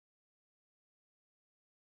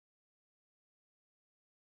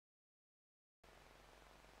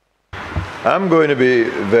I'm going to be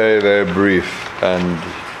very, very brief, and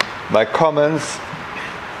my comments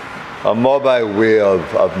are more by way of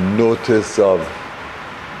notice of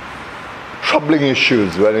troubling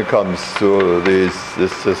issues when it comes to this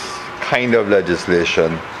kind of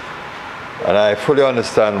legislation. And I fully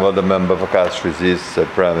understand what the member for Castries-East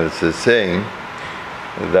Premise is saying,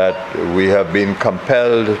 that we have been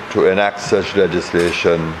compelled to enact such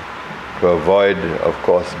legislation to avoid, of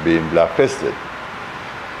course, being blacklisted.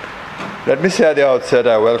 Let me say at the outset,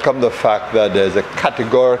 I welcome the fact that there's a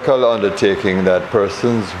categorical undertaking that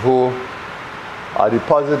persons who are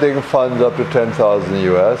depositing funds up to 10,000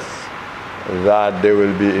 US, that they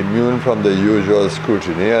will be immune from the usual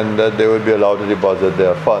scrutiny and that they will be allowed to deposit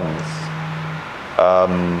their funds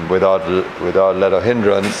without let or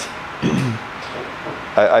hindrance.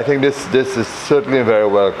 I think this is certainly very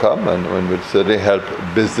welcome and would certainly help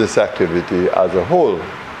business activity as a whole.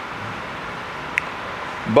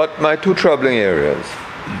 But my two troubling areas.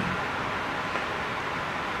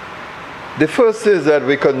 The first is that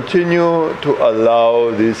we continue to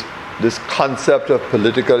allow this concept of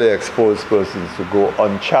politically exposed persons to go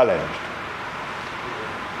unchallenged.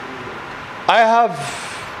 I have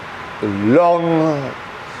long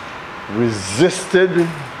resisted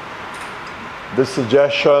the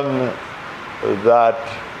suggestion that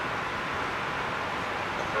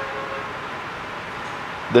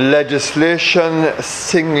the legislation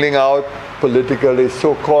singling out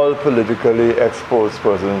so-called politically exposed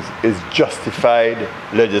persons is justified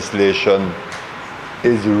legislation,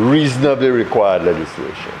 is reasonably required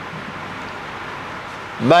legislation.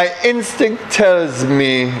 My instinct tells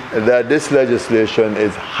me that this legislation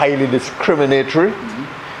is highly discriminatory,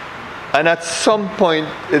 and at some point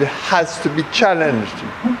it has to be challenged.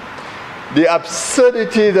 The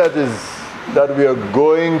absurdity that we are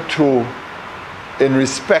going to in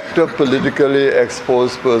respect of politically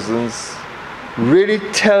exposed persons really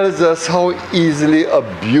tells us how easily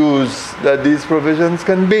abused that these provisions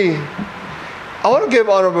can be. I want to give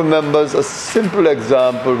honorable members a simple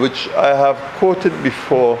example which I have quoted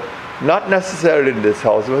before, not necessarily in this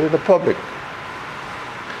house, but in the public.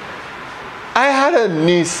 I had a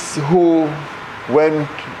niece who went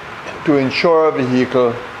to insure a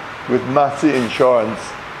vehicle with Massey Insurance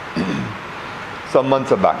some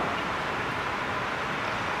months back.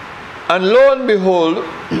 And lo and behold,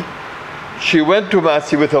 she went to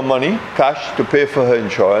Massey with her money, cash, to pay for her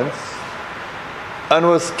insurance, and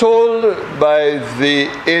was told by the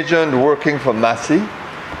agent working for Massey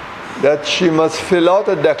that she must fill out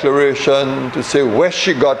a declaration to say where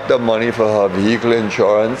she got the money for her vehicle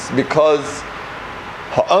insurance, because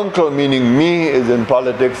her uncle, meaning me, is in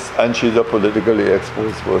politics and she's a politically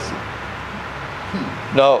exposed person.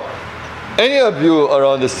 Now, any of you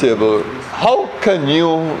around this table, how can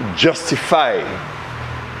you justify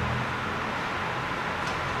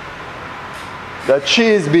that she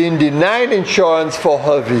is being denied insurance for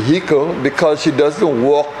her vehicle because she doesn't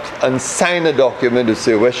walk and sign a document to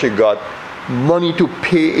say where she got money to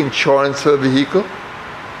pay insurance for her vehicle?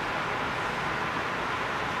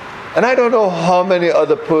 And I don't know how many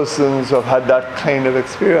other persons have had that kind of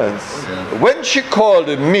experience. Okay. When she called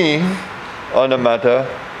me on the matter,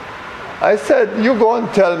 I said, you go and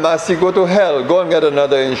tell Massey, go to hell, go and get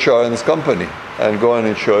another insurance company and go and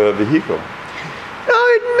insure your vehicle. Now,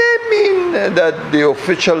 it may mean that the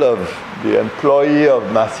official of the employee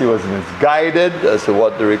of Massey was misguided as to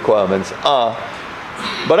what the requirements are.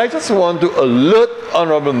 But I just want to alert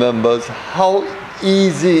honorable members how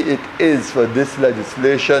easy it is for this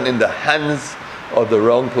legislation in the hands of the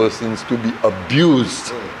wrong persons to be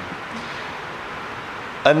abused.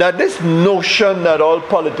 And that this notion that all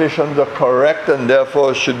politicians are correct and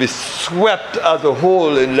therefore should be swept as a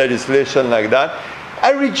whole in legislation like that,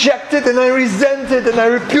 I reject it and I resent it and I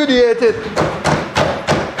repudiate it.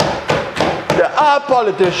 There are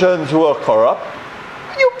politicians who are corrupt.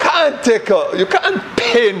 You can't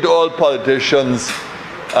paint all politicians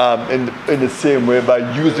in the same way by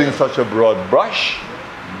using such a broad brush.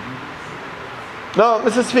 Now,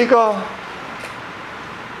 Mr. Speaker,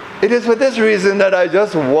 it is for this reason that I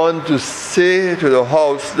just want to say to the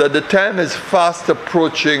House that the time is fast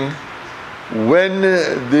approaching when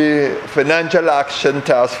the Financial Action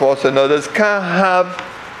Task Force and others can't have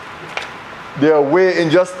their way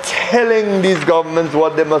in just telling these governments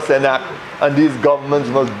what they must enact, and these governments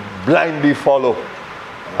must blindly follow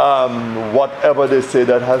whatever they say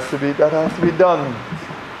that has to be done.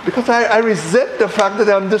 Because I resent the fact that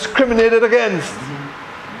I'm discriminated against.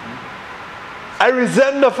 I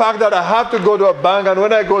resent the fact that I have to go to a bank, and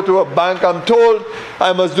when I go to a bank, I'm told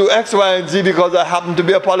I must do X, Y, and Z because I happen to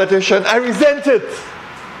be a politician. I resent it.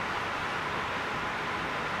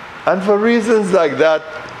 And for reasons like that,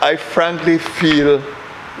 I frankly feel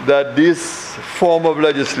that this form of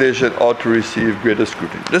legislation ought to receive greater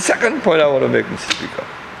scrutiny. The second point I want to make, Mr. Speaker.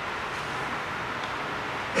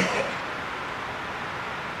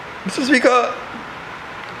 Mr. Speaker,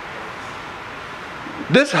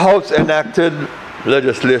 this House enacted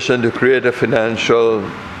legislation to create a financial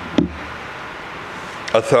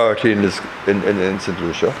authority in St.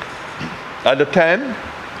 Lucia. At the time,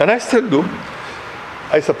 and I still do,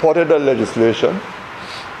 I supported the legislation.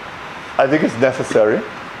 I think it's necessary.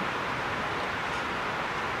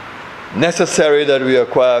 Necessary that we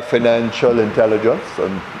acquire financial intelligence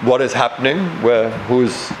on what is happening, who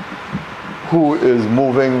is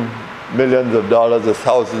moving millions of dollars or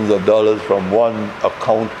thousands of dollars from one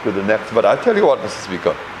account to the next. But I'll tell you what, Mr.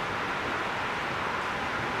 Speaker,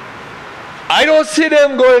 I don't see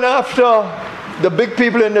them going after the big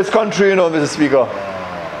people in this country, you know, Mr. Speaker.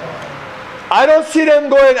 I don't see them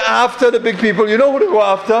going after the big people. You know who they go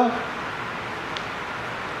after?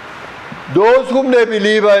 Those whom they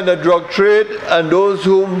believe are in the drug trade, and those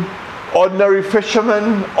whom ordinary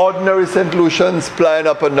fishermen, ordinary St. Lucians flying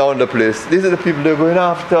up and down the place. These are the people they're going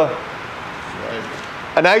after.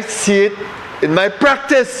 Right. And I see it in my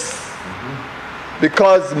practice.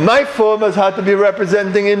 Because my firm has had to be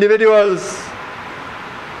representing individuals.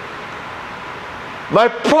 My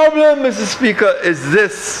problem, Mr. Speaker, is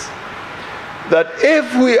this, that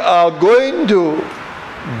if we are going to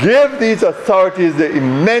give these authorities the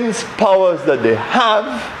immense powers that they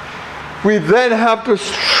have, we then have to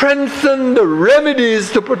strengthen the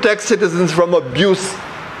remedies to protect citizens from abuse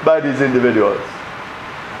by these individuals.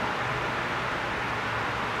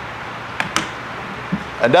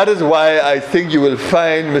 And that is why I think you will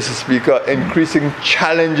find, Mr. Speaker, increasing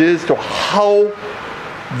challenges to how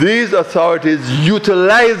these authorities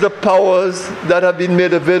utilize the powers that have been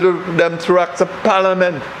made available to them through acts of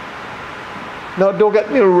parliament. Now, don't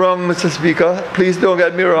get me wrong, Mr. Speaker. Please don't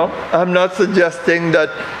get me wrong. I'm not suggesting that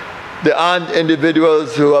there aren't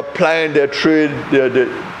individuals who are plying their trade, their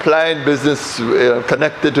plying business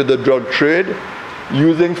connected to the drug trade,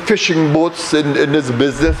 using fishing boats in this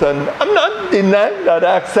business, and I'm not denying that,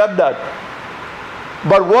 I accept that.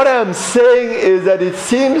 But what I'm saying is that it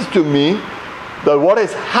seems to me that what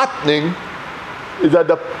is happening is that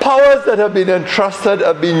the powers that have been entrusted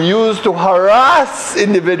have been used to harass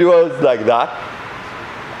individuals like that,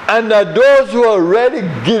 and that those who are already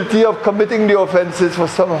guilty of committing the offenses, for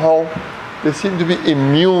somehow they seem to be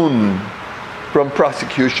immune from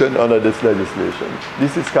prosecution under this legislation.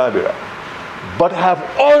 This is can't be right. But have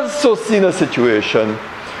also seen a situation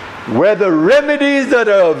where the remedies that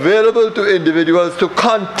are available to individuals to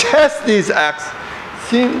contest these acts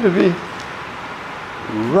seem to be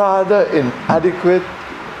rather inadequate,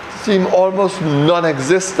 seem almost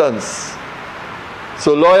non-existent.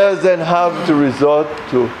 So lawyers then have to resort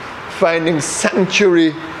to finding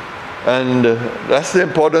sanctuary, and that's the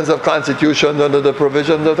importance of constitution under the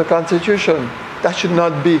provisions of the Constitution. That should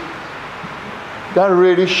not be. That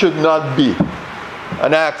really should not be.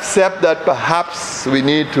 And I accept that perhaps we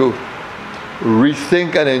need to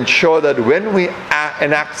rethink and ensure that when we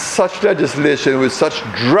enact such legislation with such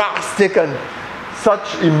drastic and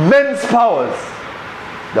such immense powers,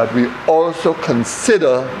 that we also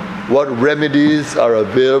consider what remedies are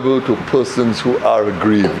available to persons who are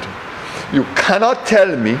aggrieved. You cannot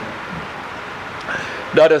tell me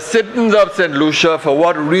that a citizen of St. Lucia, for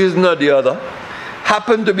what reason or the other,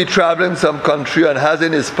 happened to be traveling some country and has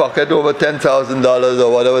in his pocket over $10,000 or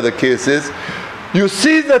whatever the case is. You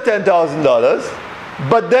seize the $10,000,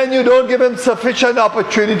 but then you don't give him sufficient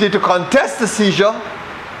opportunity to contest the seizure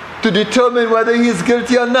to determine whether he is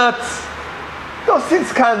guilty or not. Those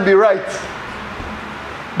things can't be right.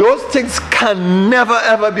 Those things can never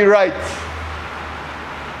ever be right.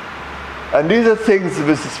 And these are things,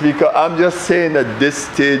 Mr. Speaker, I'm just saying at this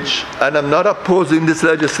stage, and I'm not opposing this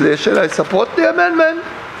legislation, I support the amendment.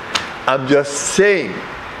 I'm just saying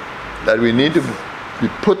that we need to be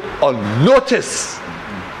put on notice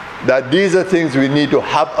that these are things we need to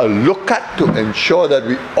have a look at to ensure that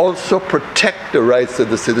we also protect the rights of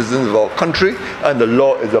the citizens of our country and the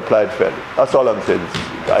law is applied fairly. That's all I'm saying,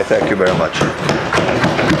 Mr. Speaker. I thank you very much.